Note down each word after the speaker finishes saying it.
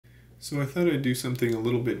So I thought I'd do something a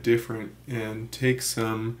little bit different and take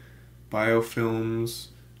some biofilms,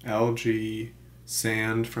 algae,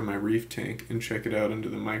 sand from my reef tank and check it out under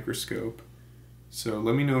the microscope. So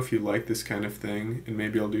let me know if you like this kind of thing, and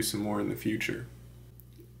maybe I'll do some more in the future.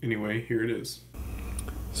 Anyway, here it is.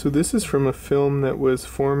 So this is from a film that was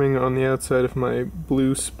forming on the outside of my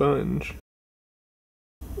blue sponge.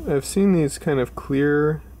 I've seen these kind of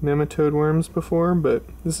clear nematode worms before, but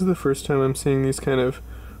this is the first time I'm seeing these kind of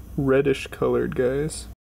reddish colored guys.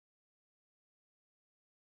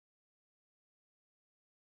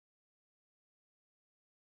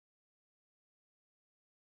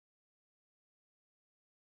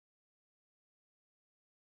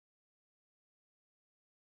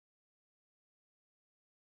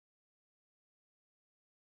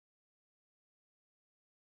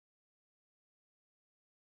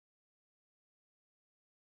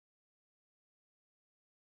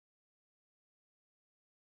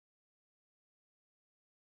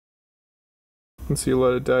 You can see a lot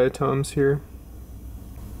of diatoms here.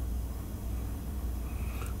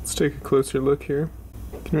 Let's take a closer look here.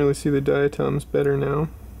 You can really see the diatoms better now.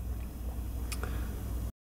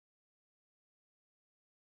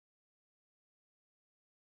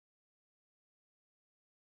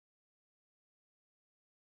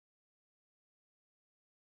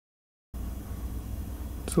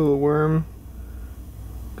 It's a little worm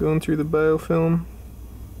going through the biofilm.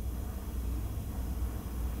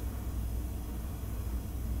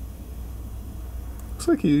 Looks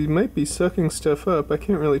like he might be sucking stuff up. I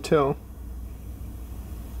can't really tell.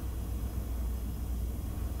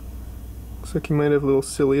 Looks like he might have little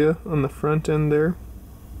cilia on the front end there.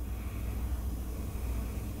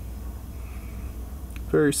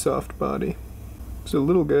 Very soft body. It's a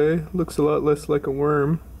little guy. Looks a lot less like a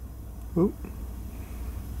worm. Oop.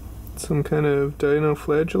 Some kind of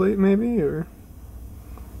dinoflagellate maybe, or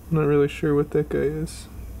I'm not really sure what that guy is.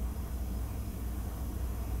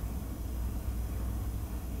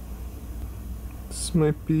 This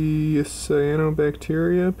might be a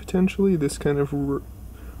cyanobacteria, potentially, this kind of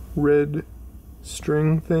red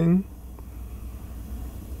string thing.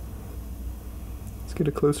 Let's get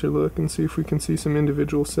a closer look and see if we can see some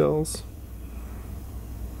individual cells.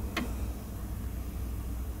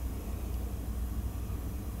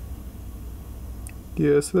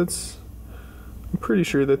 Yeah, so I'm pretty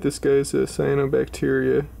sure that this guy's a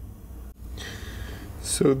cyanobacteria.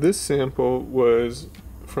 So this sample was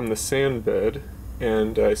from the sand bed,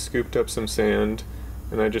 and I scooped up some sand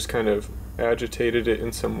and I just kind of agitated it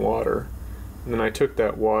in some water, and then I took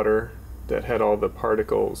that water that had all the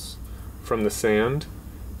particles from the sand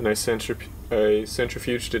and I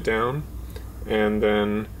centrifuged it down, and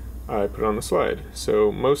then I put it on the slide.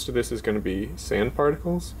 So most of this is going to be sand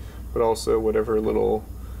particles, but also whatever little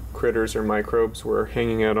critters or microbes were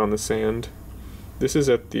hanging out on the sand. This is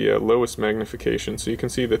at the lowest magnification, so you can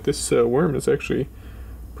see that this worm is actually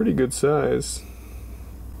pretty good size.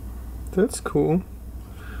 That's cool.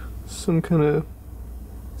 Some kind of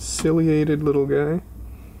ciliated little guy.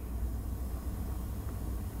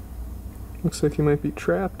 Looks like he might be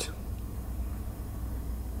trapped.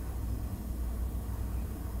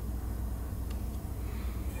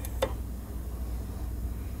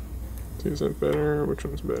 Is that better? Which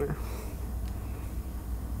one's better?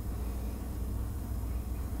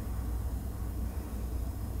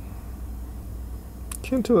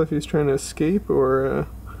 Can't tell if he's trying to escape or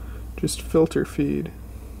just filter feed.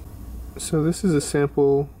 So this is a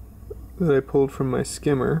sample that I pulled from my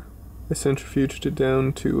skimmer. I centrifuged it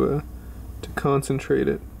down to concentrate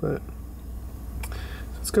it, but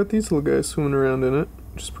it's got these little guys swimming around in it,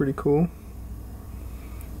 which is pretty cool.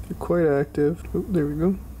 They're quite active. Oh, there we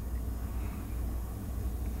go.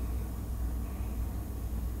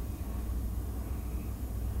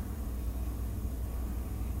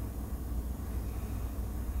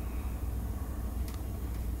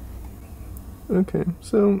 Okay,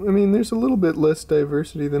 so, I mean, there's a little bit less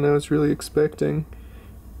diversity than I was really expecting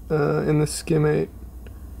in the skimmate,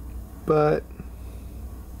 and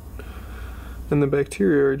the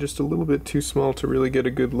bacteria are just a little bit too small to really get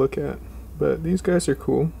a good look at. But these guys are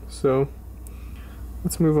cool, so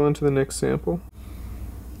let's move on to the next sample.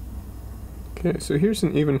 Okay, so here's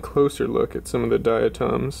an even closer look at some of the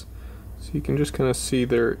diatoms. So you can just kind of see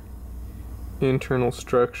their internal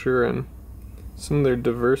structure and some of their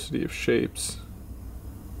diversity of shapes.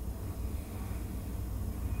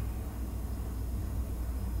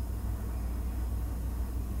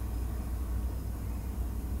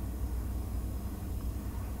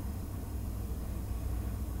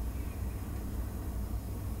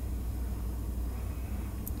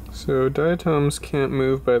 So diatoms can't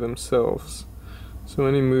move by themselves, So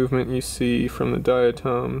any movement you see from the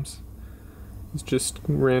diatoms is just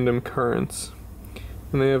random currents.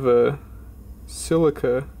 And they have a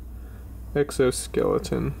silica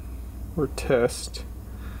exoskeleton, or test.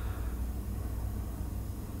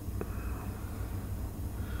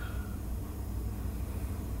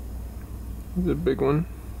 This is a big one.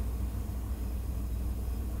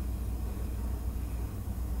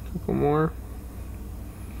 A couple more.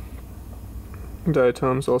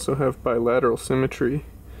 Diatoms also have bilateral symmetry,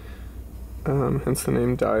 hence the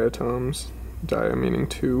name diatoms. Dia meaning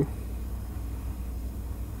two.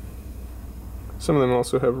 Some of them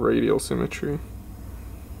also have radial symmetry,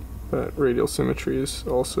 but radial symmetry is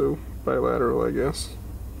also bilateral, I guess.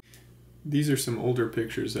 These are some older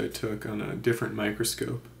pictures I took on a different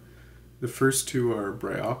microscope. The first two are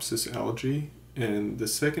Bryopsis algae, and the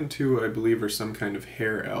second two I believe are some kind of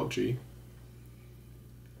hair algae.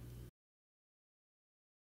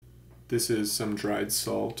 This is some dried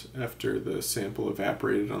salt after the sample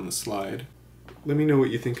evaporated on the slide. Let me know what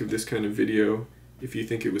you think of this kind of video, if you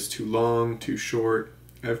think it was too long, too short.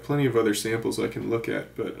 I have plenty of other samples I can look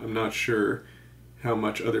at, but I'm not sure how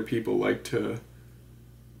much other people like to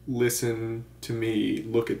listen to me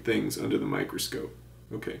look at things under the microscope.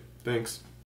 Okay, thanks.